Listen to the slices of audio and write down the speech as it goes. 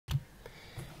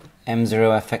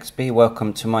M0FXB,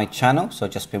 welcome to my channel. So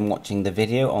I've just been watching the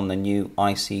video on the new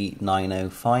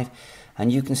IC-905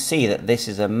 and you can see that this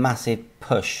is a massive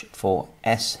push for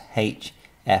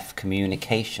SHF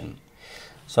communication.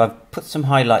 So I've put some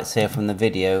highlights here from the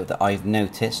video that I've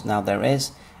noticed. Now there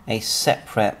is a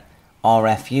separate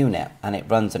RF unit and it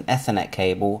runs an Ethernet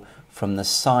cable from the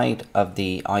side of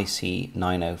the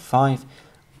IC-905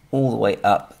 all the way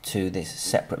up to this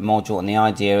separate module, and the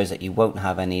idea is that you won't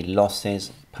have any losses.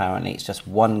 Apparently it's just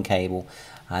one cable,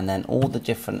 and then all the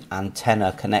different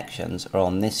antenna connections are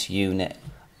on this unit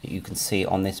that you can see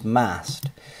on this mast.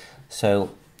 So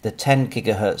the 10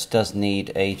 gigahertz does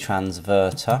need a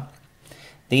transverter.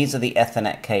 These are the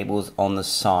Ethernet cables on the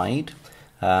side.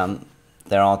 There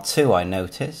are two, I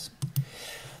notice.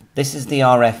 This is the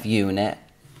RF unit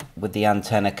with the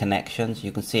antenna connections.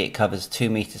 You can see it covers 2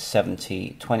 meters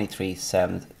 70,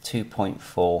 23/7,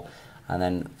 2.4, and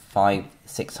then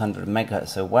 600 megahertz.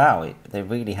 So wow, they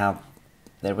really are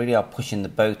pushing the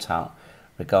boat out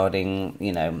regarding,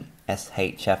 you know,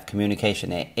 SHF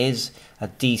communication. It is a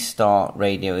Dstar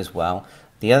radio as well.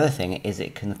 The other thing is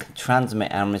it can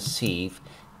transmit and receive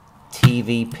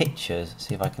TV pictures.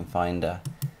 See if I can find the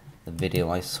video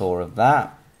I saw of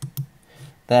that.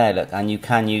 There, look, and you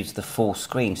can use the full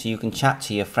screen, so you can chat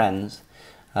to your friends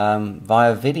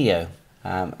via video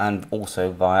and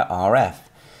also via RF.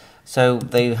 So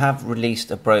they have released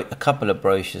a couple of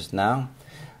brochures now.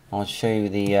 I'll show you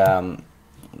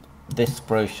this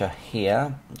brochure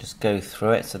here. Just go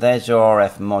through it. So there's your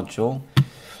RF module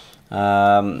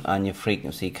and your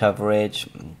frequency coverage.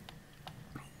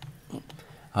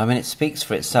 I mean, it speaks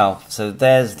for itself. So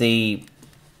there's the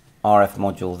RF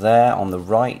module there on the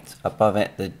right, above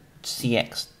it the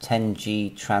CX10G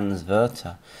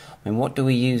transverter. I mean, what do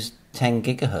we use 10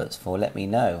 gigahertz for? Let me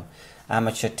know.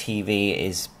 Amateur TV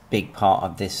is big part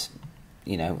of this,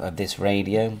 you know, of this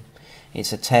radio.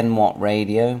 It's a 10-watt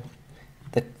radio.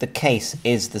 The case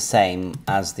is the same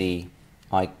as the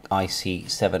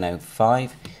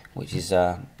IC-705, which is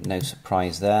no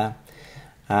surprise there.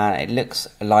 And it looks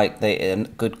like a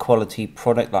good quality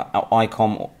product. Like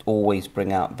ICOM always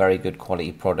bring out very good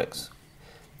quality products.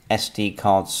 SD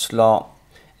card slot,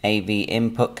 AV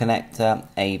input connector,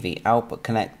 AV output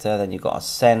connector. Then you've got a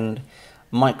send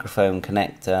microphone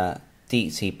connector,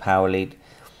 DC power lead.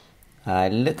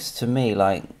 It looks to me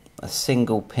like a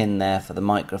single pin there for the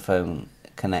microphone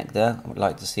connector. I would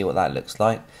like to see what that looks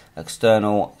like.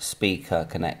 External speaker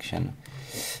connection.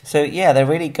 So yeah, they're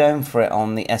really going for it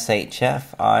on the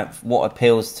SHF. What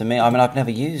appeals to me, I mean, I've never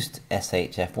used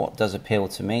SHF. What does appeal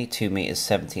to me, 2 meters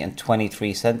 70 and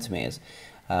 23 centimeters.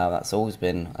 That's always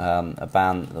been a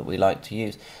band that we like to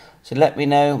use. So let me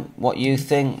know what you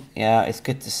think. Yeah, it's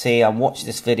good to see. I'll watch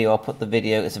this video. I'll put the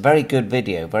video. It's a very good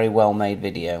video, very well made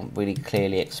video. Really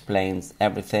clearly explains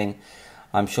everything.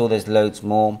 I'm sure there's loads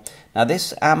more. Now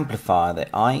this amplifier, the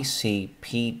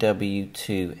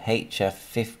ICPW2HF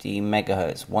 50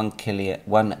 megahertz 1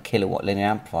 kilowatt linear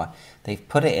amplifier, they've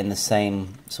put it in the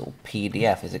same sort of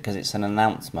PDF. Is it because it's an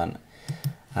announcement?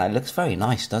 It looks very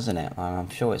nice, doesn't it? I'm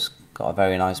sure it's got a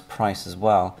very nice price as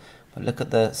well. But look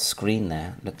at the screen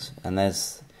there. And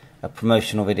there's a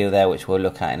promotional video there which we'll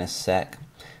look at in a sec.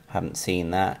 Haven't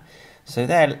seen that. So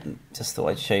there, just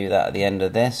thought I'd show you that at the end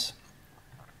of this.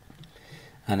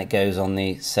 And it goes on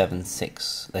the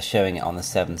 76. They're showing it on the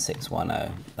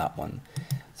 7610, that one.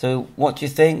 So what do you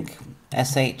think?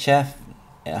 SHF,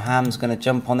 Ham's going to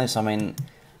jump on this. I mean,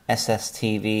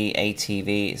 SSTV,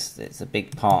 ATV, it's a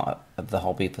big part of the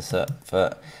hobby for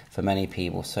many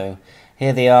people. So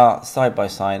here they are, side by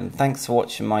side. And thanks for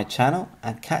watching my channel,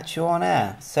 and catch you on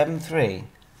air. 7-3.